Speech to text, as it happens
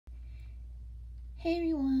Hey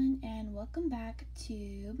everyone, and welcome back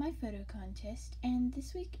to my photo contest. And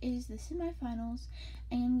this week is the semifinals,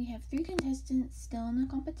 and we have 3 contestants still in the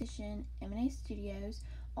competition: M&A Studios,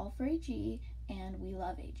 All for AG, and We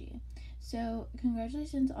Love AG. So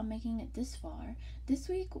congratulations on making it this far. This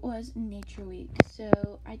week was Nature Week,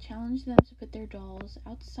 so I challenged them to put their dolls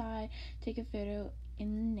outside, take a photo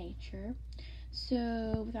in nature.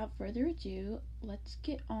 So without further ado, let's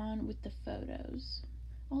get on with the photos.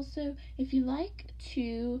 Also, if you like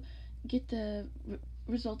to get the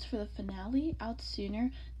results for the finale out sooner,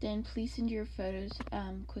 then please send your photos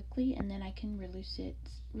quickly, and then I can release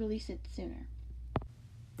it sooner.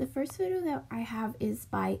 The first photo that I have is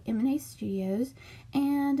by M&A Studios,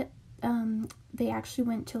 and they actually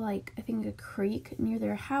went to, I think a creek near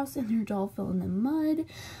their house, and their doll fell in the mud,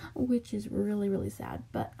 which is really, really sad.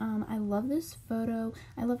 But I love this photo.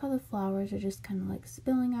 I love how the flowers are just kind of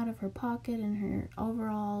spilling out of her pocket and her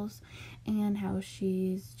overalls, and how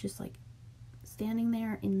she's just standing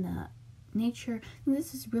there in the nature. And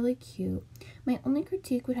this is really cute. My only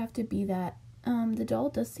critique would have to be that the doll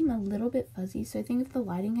does seem a little bit fuzzy, so I think if the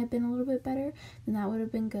lighting had been a little bit better, then that would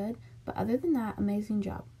have been good. But other than that, amazing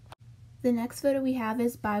job. The next photo we have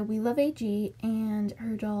is by We Love AG, and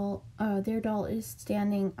her doll, their doll is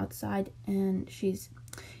standing outside, and she's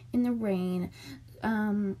in the rain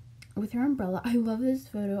with her umbrella. I love this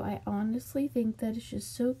photo. I honestly think that it's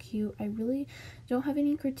just so cute. I really don't have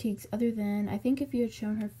any critiques other than I think if you had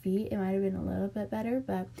shown her feet, it might have been a little bit better,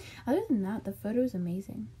 but other than that, the photo is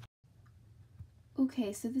amazing.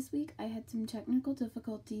 Okay, so this week I had some technical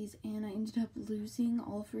difficulties and I ended up losing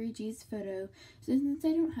All for AG's photo. So since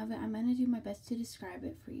I don't have it, I'm going to do my best to describe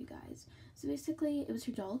it for you guys. So basically, it was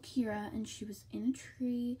her doll Kira, and she was in a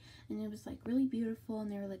tree, and it was really beautiful,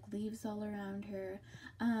 and there were leaves all around her.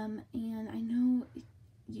 And I know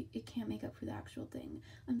it can't make up for the actual thing.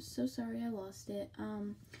 I'm so sorry I lost it.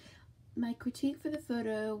 My critique for the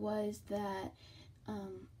photo was that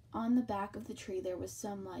on the back of the tree there was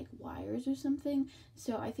some wires or something,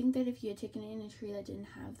 so I think that if you had taken it in a tree that didn't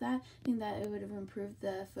have that, I think that it would have improved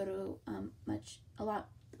the photo a lot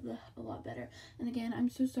better. And again, I'm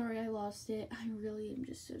so sorry I lost it. I really am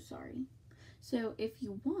just so sorry. So if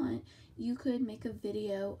you want, you could make a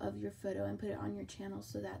video of your photo and put it on your channel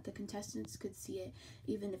so that the contestants could see it,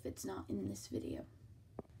 even if it's not in this video.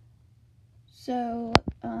 So,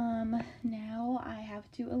 now I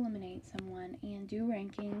have to eliminate someone and do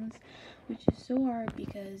rankings, which is so hard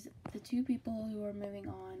because the 2 people who are moving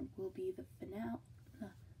on will be the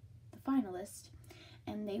finalists,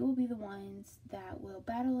 and they will be the ones that will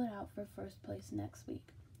battle it out for first place next week.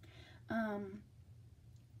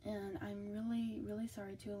 And I'm really, really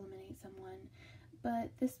sorry to eliminate someone,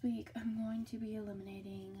 but this week I'm going to be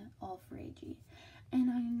eliminating All for AG,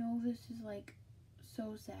 and I know this is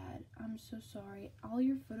so sad. I'm so sorry. All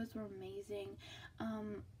your photos were amazing,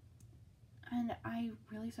 and I'm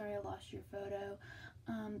really sorry I lost your photo.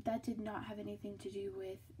 That did not have anything to do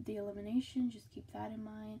with the elimination, just keep that in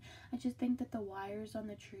mind. I just think that the wires on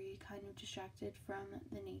the tree kind of distracted from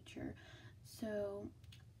the nature. So,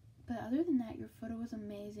 but other than that, your photo was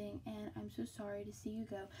amazing, and I'm so sorry to see you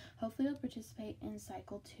go. Hopefully you'll participate in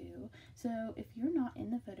cycle 2. So if you're not in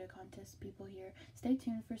the photo contest, people here, stay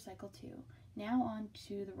tuned for cycle 2. Now on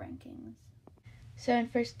to the rankings. So in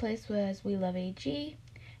first place was We Love AG,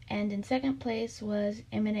 and in second place was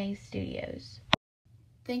M&A Studios.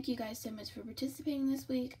 Thank you guys so much for participating this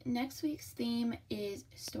week. Next week's theme is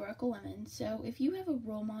historical women. So if you have a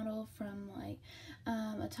role model from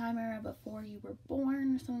a time era before you were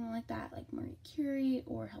born or something like that, like Marie Curie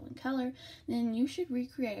or Helen Keller, then you should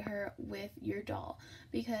recreate her with your doll,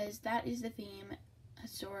 because that is the theme,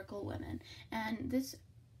 historical women. And this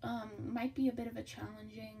might be a bit of a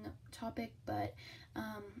challenging topic, but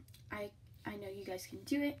I know you guys can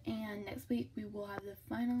do it, and next week we will have the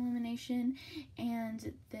final elimination,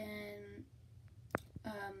 and then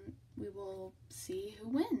we will see who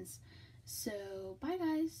wins. So, bye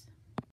guys!